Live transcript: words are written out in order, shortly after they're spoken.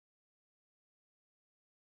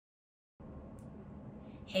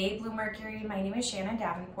Hey Blue Mercury, my name is Shannon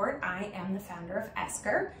Davenport. I am the founder of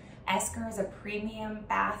Esker. Esker is a premium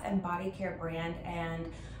bath and body care brand, and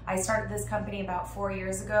I started this company about 4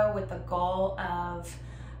 years ago with the goal of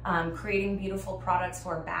creating beautiful products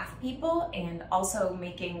for bath people and also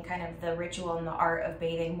making kind of the ritual and the art of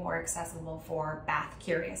bathing more accessible for bath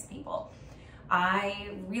curious people.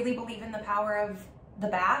 I really believe in the power of the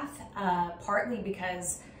bath, partly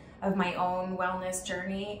because of my own wellness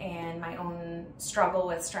journey and my own struggle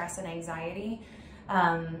with stress and anxiety,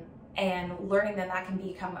 and learning that that can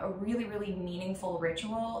become a really, really meaningful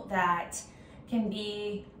ritual that can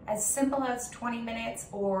be as simple as 20 minutes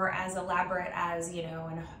or as elaborate as, you know,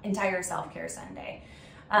 an entire self-care Sunday.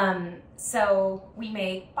 So we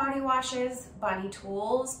make body washes, body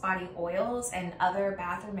tools, body oils, and other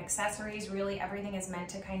bathroom accessories. Really, everything is meant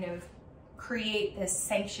to kind of create this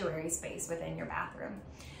sanctuary space within your bathroom.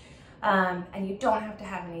 And you don't have to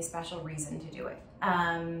have any special reason to do it,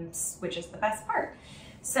 which is the best part.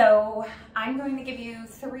 So I'm going to give you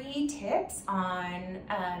 3 tips on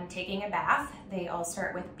taking a bath. They all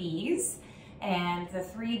start with B's, and the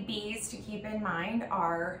 3 B's to keep in mind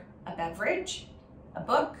are a beverage, a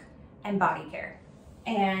book, and body care.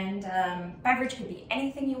 And beverage could be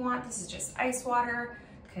anything you want. This is just ice water.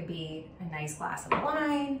 Could be a nice glass of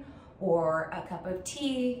wine or a cup of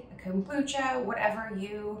tea, a kombucha, whatever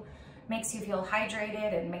makes you feel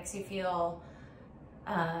hydrated and makes you feel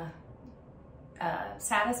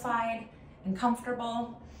satisfied and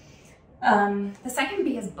comfortable. The second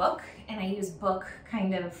B is book, and I use book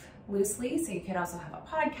kind of loosely. So you could also have a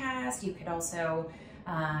podcast. You could also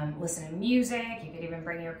listen to music. You could even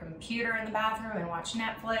bring your computer in the bathroom and watch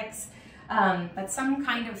Netflix. But some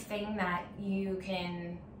kind of thing that you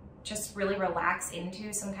can just really relax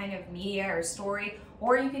into, some kind of media or story,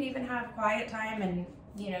 or you could even have quiet time and,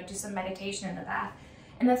 you know, do some meditation in the bath.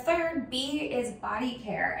 And the third B is body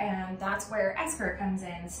care, and that's where Esker comes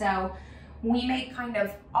in. So we make kind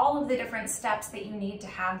of all of the different steps that you need to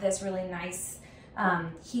have this really nice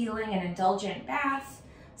healing and indulgent bath.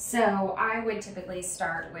 So I would typically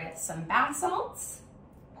start with some bath salts,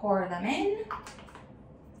 pour them in.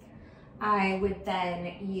 I would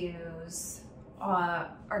then use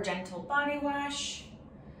our gentle body wash.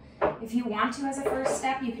 If you want to, as a first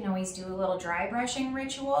step, you can always do a little dry brushing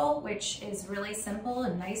ritual, which is really simple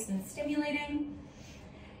and nice and stimulating.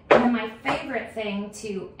 And then my favorite thing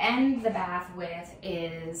to end the bath with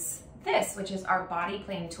is this, which is our body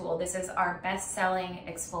clean tool. This is our best-selling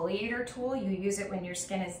exfoliator tool. You use it when your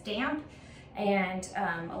skin is damp, and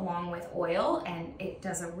along with oil, and it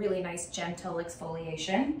does a really nice gentle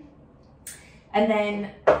exfoliation. And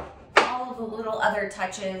then all of the little other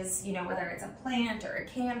touches, you know, whether it's a plant or a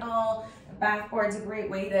candle, a bath board's a great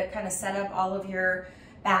way to kind of set up all of your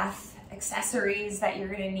bath accessories that you're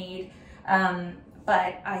gonna need.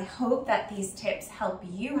 But I hope that these tips help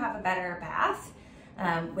you have a better bath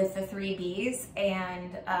with the 3 B's,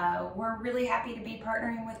 and we're really happy to be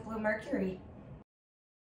partnering with Blue Mercury.